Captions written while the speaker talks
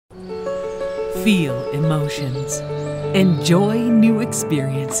Feel emotions. Enjoy new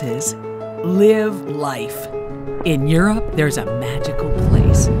experiences. Live life. In Europe, there's a magical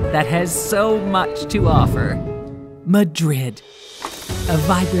place that has so much to offer. Madrid. A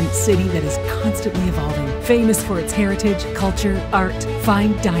vibrant city that is constantly evolving, famous for its heritage, culture, art,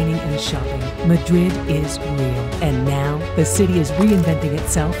 fine dining, and shopping. Madrid is real. And now, the city is reinventing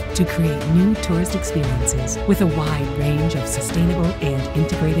itself to create new tourist experiences with a wide range of sustainable and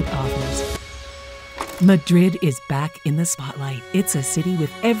integrated offers. Madrid is back in the spotlight. It's a city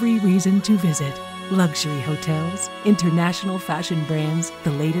with every reason to visit. Luxury hotels, international fashion brands,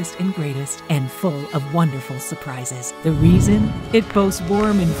 the latest and greatest, and full of wonderful surprises. The reason? It boasts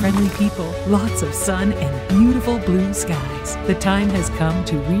warm and friendly people, lots of sun, and beautiful blue skies. The time has come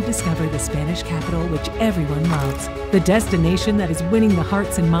to rediscover the Spanish capital which everyone loves. The destination that is winning the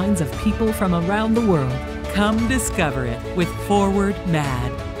hearts and minds of people from around the world. Come discover it with Forward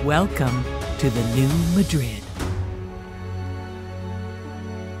Mad. Welcome to the new Madrid.